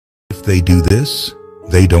they do this,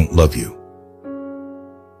 they don't love you.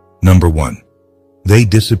 Number 1. They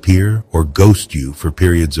disappear or ghost you for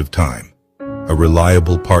periods of time. A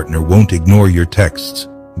reliable partner won't ignore your texts,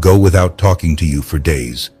 go without talking to you for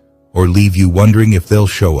days, or leave you wondering if they'll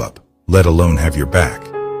show up, let alone have your back.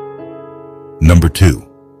 Number 2.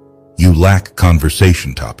 You lack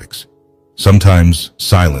conversation topics. Sometimes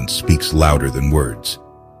silence speaks louder than words,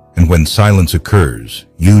 and when silence occurs,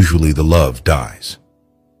 usually the love dies.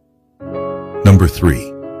 Number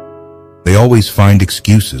 3. They always find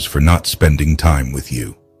excuses for not spending time with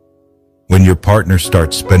you. When your partner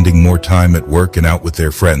starts spending more time at work and out with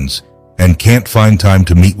their friends and can't find time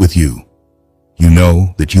to meet with you, you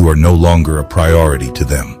know that you are no longer a priority to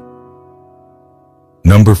them.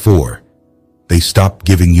 Number 4. They stop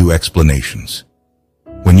giving you explanations.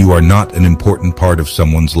 When you are not an important part of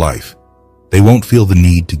someone's life, they won't feel the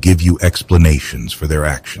need to give you explanations for their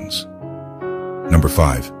actions. Number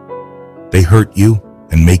 5. They hurt you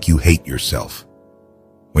and make you hate yourself.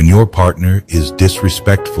 When your partner is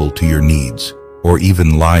disrespectful to your needs or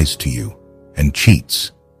even lies to you and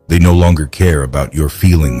cheats, they no longer care about your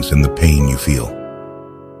feelings and the pain you feel.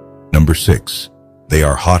 Number 6. They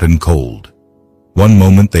are hot and cold. One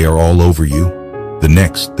moment they are all over you, the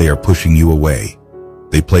next they are pushing you away.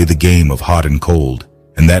 They play the game of hot and cold,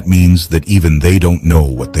 and that means that even they don't know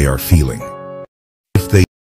what they are feeling.